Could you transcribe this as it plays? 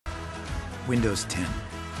Windows 10.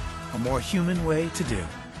 A more human way to do.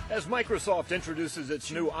 As Microsoft introduces its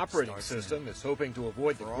new operating system, it's hoping to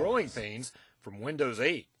avoid the growing pains from Windows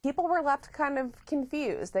 8. People were left kind of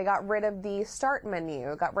confused. They got rid of the start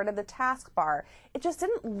menu, got rid of the taskbar. It just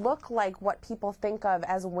didn't look like what people think of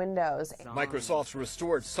as Windows. Microsoft's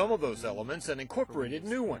restored some of those elements and incorporated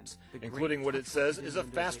new ones, including what it says is a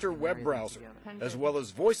faster web browser, as well as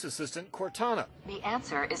voice assistant Cortana. The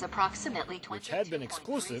answer is approximately 22. Which had been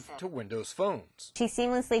exclusive to Windows phones. She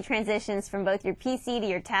seamlessly transitions from both your PC to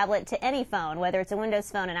your tablet to any phone, whether it's a Windows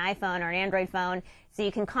phone, an iPhone, or an Android phone, so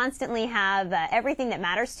you can constantly have everything that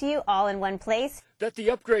matters to you all in one place. That the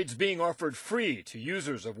upgrades being offered free to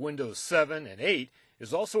users of Windows 7 and 8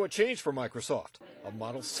 is also a change for Microsoft, a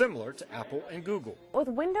model similar to Apple and Google. With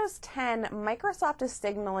Windows 10, Microsoft is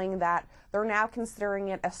signaling that they're now considering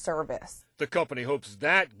it a service. The company hopes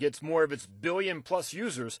that gets more of its billion-plus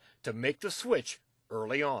users to make the switch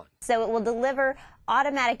early on. So it will deliver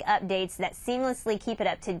automatic updates that seamlessly keep it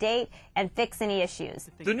up to date and fix any issues.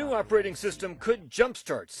 The new operating system could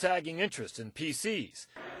jumpstart sagging interest in PCs,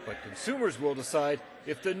 but consumers will decide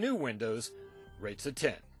if the new Windows rates a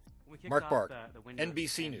 10. Mark Barton,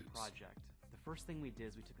 NBC News. The first thing we did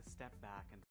is we took a step back and